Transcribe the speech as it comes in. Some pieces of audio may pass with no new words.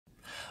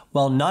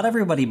While not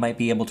everybody might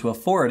be able to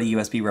afford a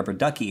USB Rubber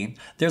Ducky,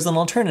 there's an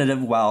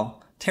alternative,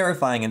 while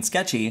terrifying and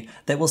sketchy,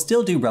 that will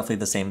still do roughly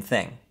the same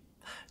thing.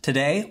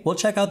 Today, we'll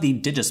check out the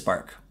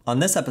Digispark on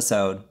this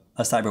episode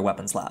of Cyber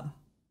Weapons Lab.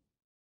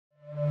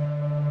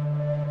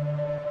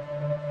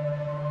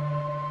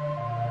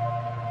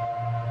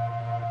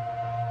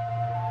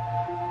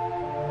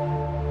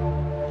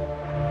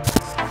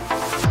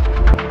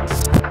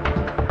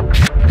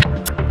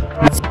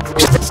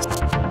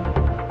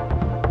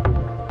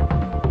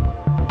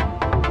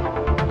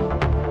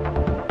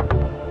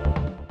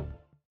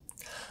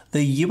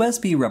 The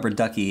USB Rubber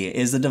Ducky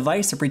is a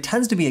device that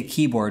pretends to be a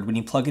keyboard when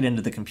you plug it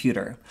into the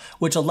computer,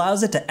 which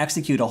allows it to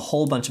execute a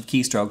whole bunch of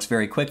keystrokes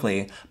very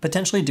quickly,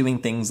 potentially doing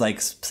things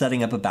like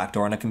setting up a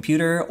backdoor on a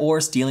computer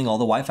or stealing all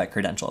the Wi-Fi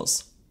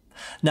credentials.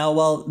 Now,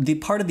 while the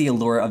part of the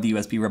allure of the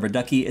USB Rubber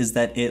Ducky is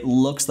that it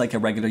looks like a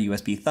regular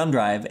USB thumb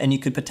drive, and you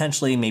could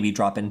potentially maybe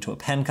drop it into a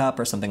pen cup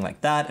or something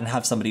like that and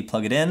have somebody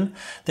plug it in,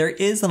 there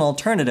is an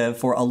alternative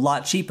for a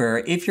lot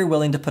cheaper if you're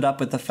willing to put up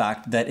with the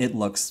fact that it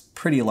looks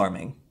pretty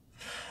alarming.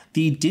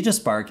 The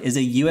Digispark is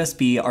a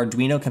USB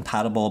Arduino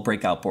compatible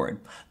breakout board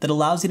that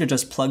allows you to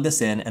just plug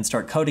this in and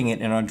start coding it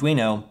in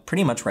Arduino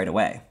pretty much right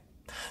away.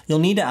 You'll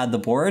need to add the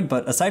board,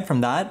 but aside from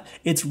that,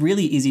 it's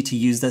really easy to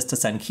use this to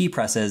send key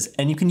presses,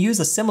 and you can use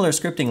a similar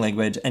scripting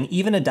language and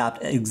even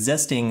adapt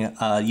existing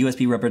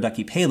USB Rubber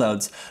Ducky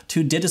payloads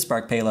to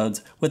Digispark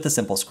payloads with a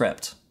simple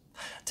script.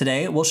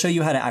 Today, we'll show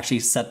you how to actually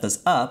set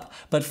this up,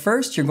 but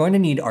first you're going to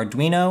need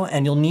Arduino,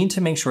 and you'll need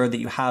to make sure that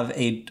you have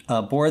a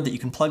board that you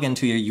can plug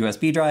into your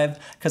USB drive,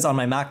 because on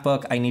my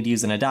MacBook I need to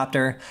use an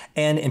adapter,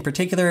 and in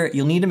particular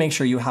you'll need to make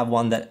sure you have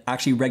one that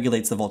actually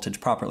regulates the voltage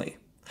properly.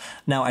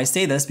 Now, I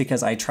say this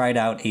because I tried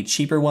out a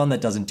cheaper one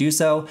that doesn't do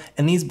so,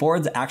 and these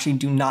boards actually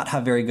do not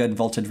have very good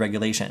voltage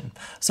regulation.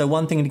 So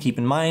one thing to keep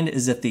in mind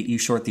is if you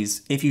short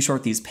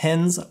these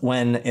pins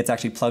when it's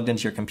actually plugged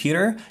into your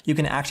computer, you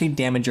can actually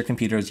damage your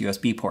computer's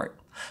USB port.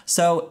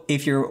 So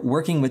if you're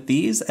working with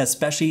these,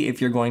 especially if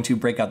you're going to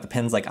break out the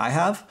pins like I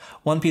have,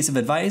 one piece of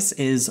advice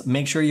is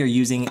make sure you're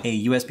using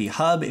a USB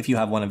hub if you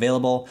have one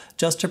available,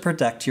 just to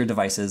protect your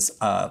device's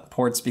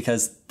ports,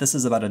 because this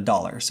is about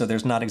 $1, so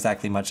there's not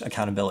exactly much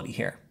accountability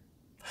here.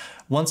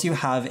 Once you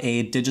have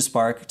a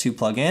Digispark to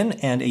plug in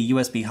and a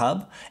USB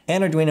hub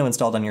and Arduino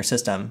installed on your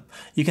system,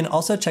 you can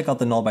also check out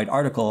the Null Byte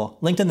article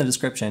linked in the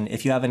description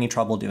if you have any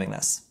trouble doing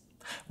this.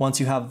 Once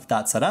you have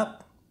that set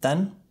up,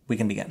 then we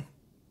can begin.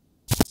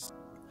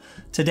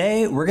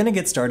 Today, we're going to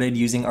get started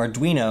using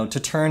Arduino to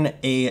turn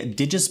a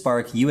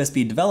Digispark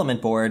USB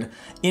development board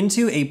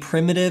into a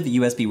primitive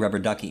USB Rubber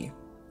Ducky.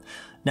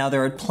 Now,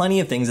 there are plenty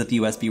of things that the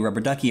USB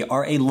Rubber Ducky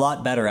are a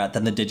lot better at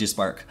than the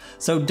Digispark,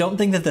 so don't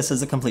think that this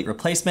is a complete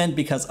replacement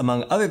because,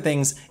 among other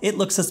things, it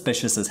looks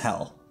suspicious as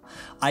hell.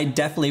 I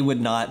definitely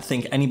would not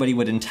think anybody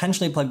would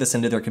intentionally plug this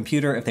into their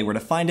computer if they were to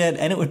find it,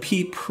 and it would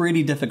be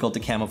pretty difficult to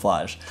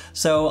camouflage.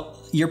 So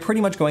you're pretty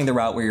much going the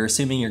route where you're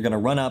assuming you're going to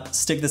run up,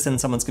 stick this in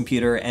someone's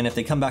computer, and if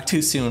they come back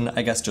too soon,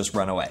 I guess just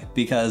run away,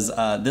 because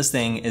this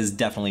thing is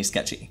definitely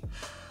sketchy.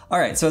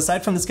 Alright, so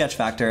aside from the sketch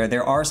factor,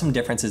 there are some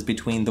differences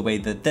between the way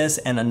that this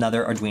and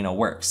another Arduino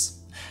works.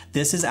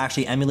 This is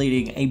actually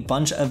emulating a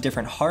bunch of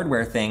different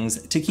hardware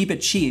things to keep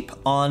it cheap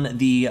on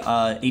the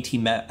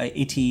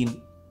AT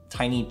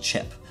Tiny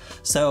chip.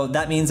 So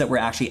that means that we're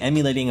actually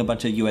emulating a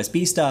bunch of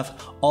USB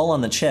stuff all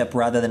on the chip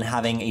rather than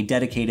having a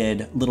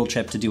dedicated little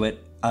chip to do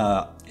it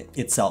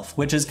itself,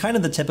 which is kind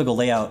of the typical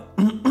layout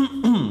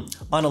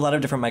on a lot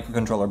of different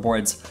microcontroller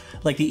boards,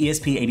 like the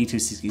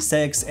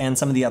ESP8266 and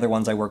some of the other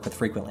ones I work with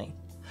frequently.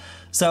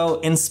 So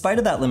in spite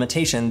of that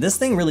limitation, this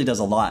thing really does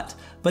a lot,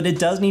 but it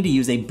does need to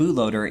use a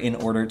bootloader in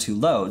order to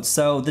load.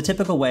 So the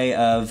typical way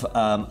of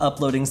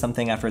uploading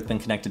something after it's been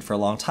connected for a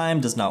long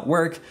time does not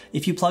work.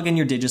 If you plug in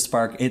your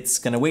Digispark, it's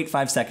going to wait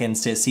 5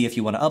 seconds to see if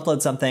you want to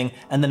upload something,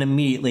 and then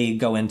immediately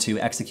go into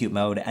execute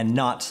mode and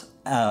not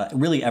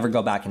really ever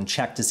go back and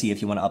check to see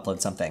if you want to upload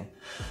something.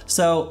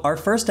 So our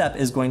first step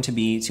is going to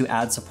be to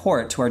add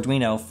support to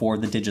Arduino for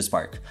the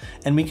Digispark.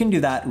 And we can do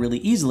that really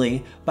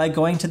easily by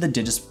going to the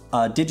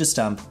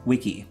Digistump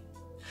wiki.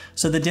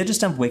 So the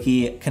Digistump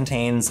wiki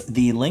contains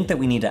the link that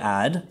we need to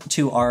add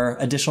to our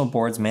additional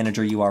boards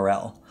manager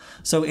URL.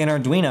 So in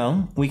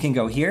Arduino, we can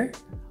go here,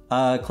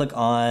 click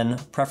on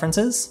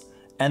preferences,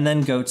 and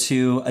then go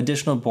to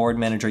additional board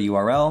manager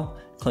URL.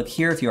 Click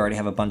here if you already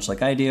have a bunch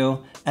like I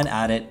do, and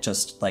add it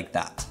just like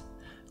that.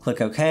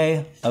 Click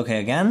OK, OK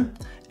again,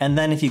 and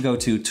then if you go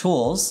to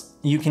Tools,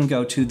 you can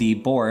go to the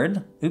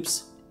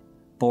Boards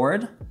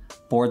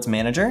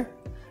Manager,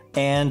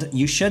 and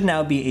you should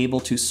now be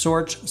able to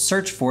search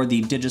for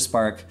the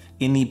Digispark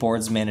in the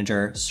Boards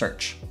Manager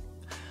search.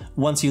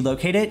 Once you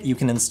locate it, you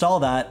can install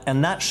that,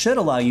 and that should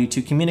allow you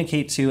to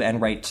communicate to and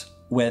write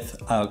with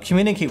the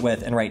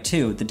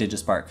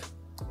Digispark.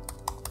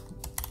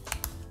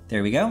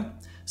 There we go.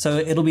 So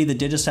it'll be the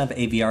Digistump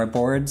AVR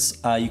boards.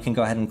 You can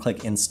go ahead and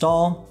click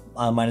install.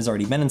 Mine has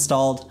already been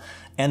installed.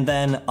 And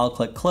then I'll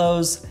click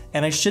close,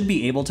 and I should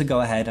be able to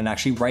go ahead and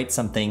actually write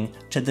something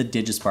to the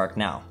Digispark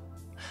now.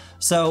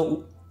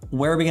 So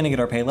Where are we going to get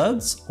our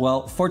payloads?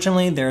 Well,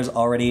 fortunately, there's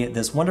already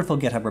this wonderful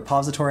GitHub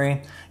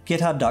repository,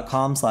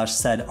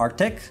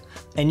 github.com/sedarctic,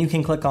 and you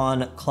can click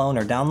on clone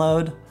or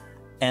download.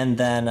 And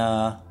then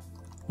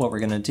what we're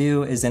going to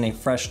do is in a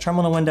fresh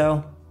terminal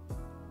window,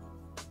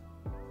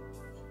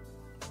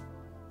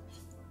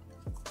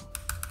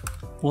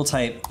 we'll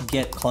type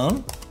git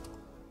clone,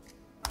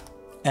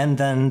 and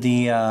then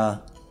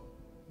the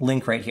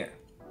link right here.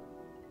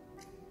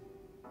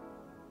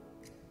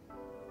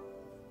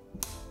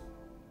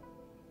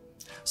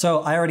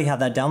 So I already have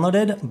that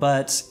downloaded,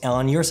 but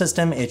on your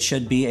system, it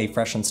should be a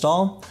fresh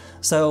install.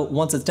 So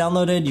once it's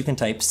downloaded, you can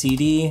type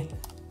cd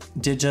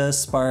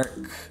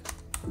Digispark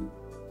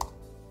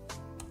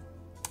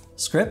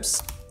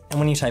scripts. And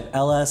when you type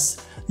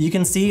ls, you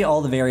can see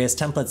all the various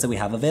templates that we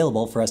have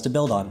available for us to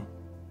build on.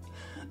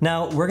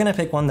 Now we're gonna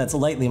pick one that's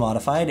lightly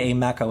modified, a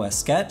macOS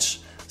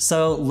sketch.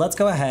 So let's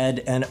go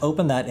ahead and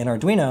open that in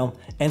Arduino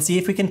and see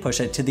if we can push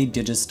it to the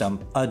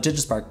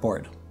Digispark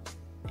board.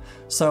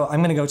 So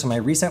I'm gonna go to my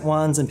recent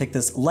ones and pick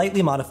this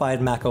lightly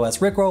modified macOS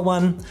Rickroll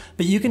one,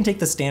 but you can take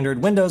the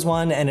standard Windows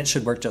one and it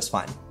should work just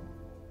fine.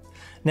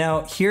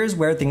 Now here's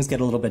where things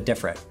get a little bit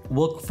different.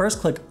 We'll first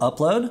click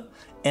upload,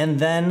 and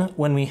then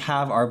when we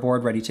have our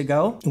board ready to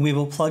go, we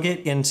will plug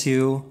it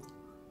into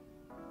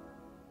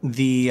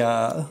the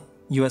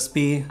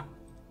USB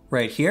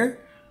right here.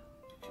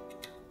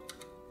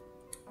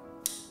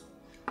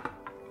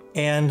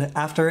 And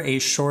after a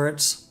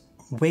short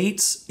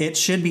wait, it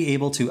should be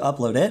able to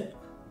upload it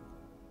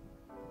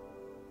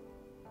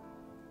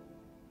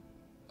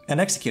and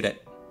execute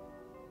it.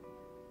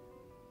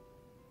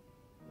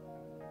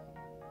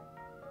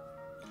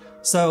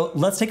 So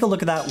let's take a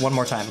look at that one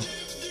more time.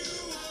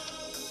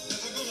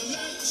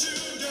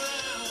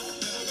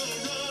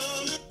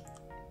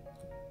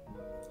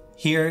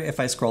 Here, if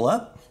I scroll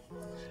up,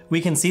 we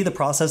can see the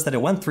process that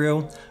it went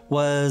through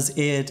was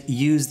it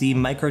used the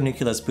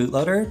microcontroller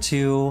bootloader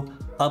to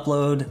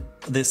upload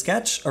the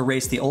sketch,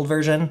 erase the old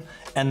version,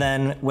 and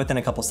then within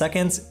a couple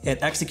seconds, it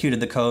executed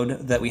the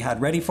code that we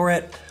had ready for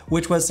it,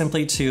 which was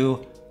simply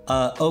to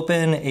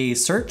open a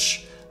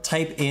search,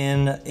 type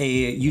in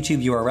a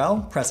YouTube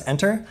URL, press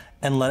enter,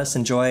 and let us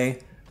enjoy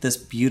this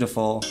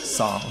beautiful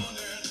song.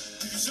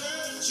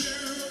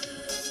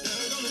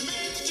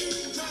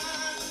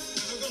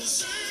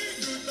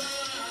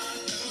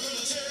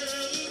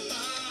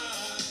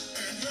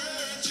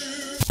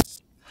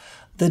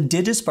 The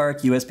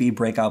Digispark USB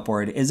breakout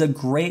board is a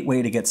great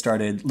way to get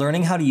started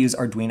learning how to use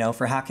Arduino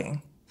for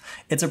hacking.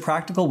 It's a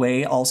practical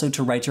way also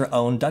to write your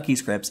own Ducky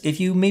scripts if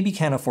you maybe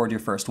can't afford your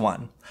first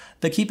one.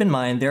 But keep in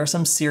mind there are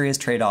some serious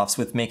trade-offs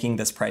with making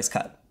this price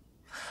cut.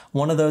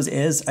 One of those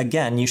is,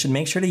 again, you should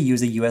make sure to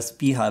use a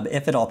USB hub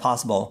if at all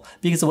possible,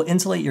 because it will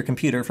insulate your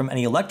computer from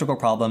any electrical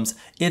problems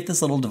if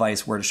this little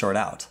device were to short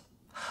out.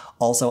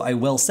 Also, I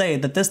will say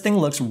that this thing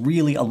looks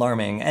really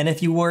alarming, and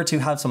if you were to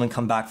have someone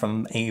come back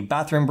from a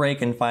bathroom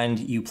break and find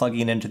you plugging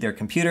it into their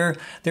computer,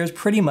 there's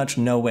pretty much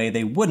no way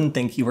they wouldn't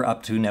think you were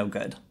up to no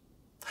good.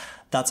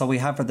 That's all we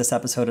have for this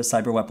episode of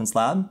Cyber Weapons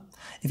Lab.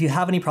 If you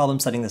have any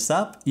problems setting this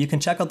up, you can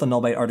check out the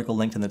Null Byte article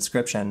linked in the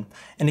description.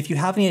 And if you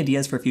have any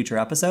ideas for future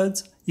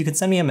episodes, you can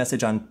send me a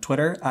message on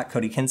Twitter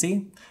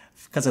 @CodyKinsey,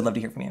 because I'd love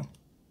to hear from you.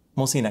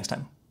 We'll see you next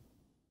time.